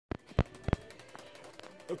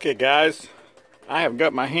Okay guys, I have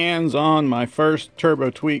got my hands on my first Turbo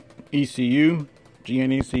Tweak ECU,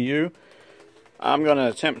 GN ECU. I'm going to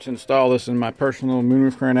attempt to install this in my personal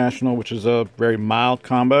Moonroof Career National, which is a very mild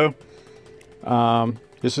combo.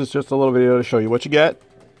 This is just a little video to show you what you get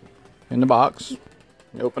in the box.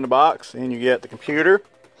 You open the box and you get the computer.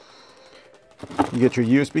 You get your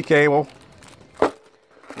USB cable, the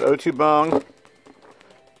O2 bung,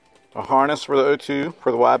 a harness for the O2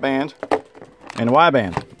 for the wideband, and a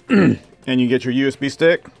wideband. And you get your USB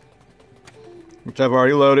stick, which I've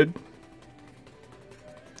already loaded.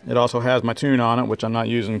 It also has my tune on it, which I'm not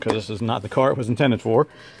using because this is not the car it was intended for.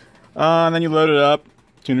 And then you load it up,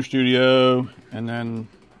 Tuner Studio, and then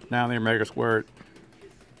down the Omega Squirt.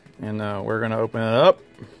 And we're going to open it up.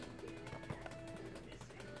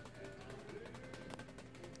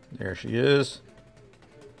 There she is.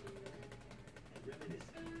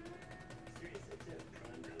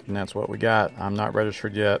 And that's what we got. I'm not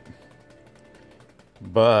registered yet,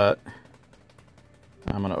 but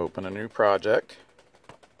I'm going to open a new project.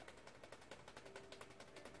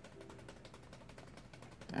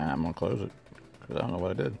 And I'm going to close it because I don't know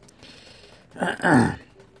what I did.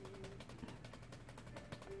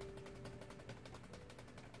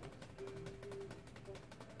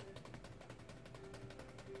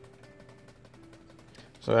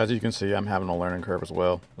 So as you can see, I'm having a learning curve as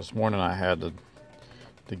well. This morning I had the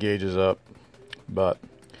gauges up, but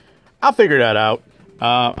I'll figure that out.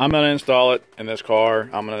 I'm going to install it in this car.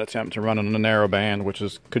 I'm going to attempt to run it on the narrow band, which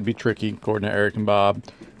could be tricky according to Eric and Bob,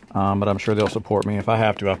 but I'm sure they'll support me. If I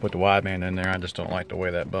have to, I'll put the wideband in there. I just don't like the way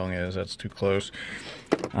that bung is. That's too close.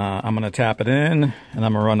 I'm going to tap it in, and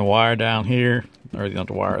I'm going to run the wire down here, or not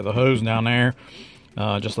the wire, the hose down there,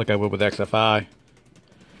 just like I would with XFI.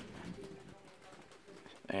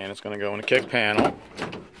 And it's going to go in the kick panel,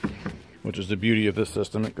 which is the beauty of this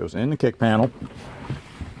system. It goes in the kick panel.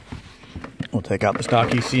 We'll take out the stock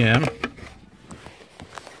ECM,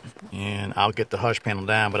 and I'll get the hush panel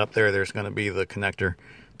down, but up there's going to be the connector,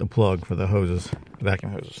 the plug for the hoses,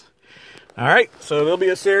 vacuum hoses. All right, so there'll be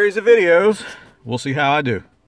a series of videos. We'll see how I do.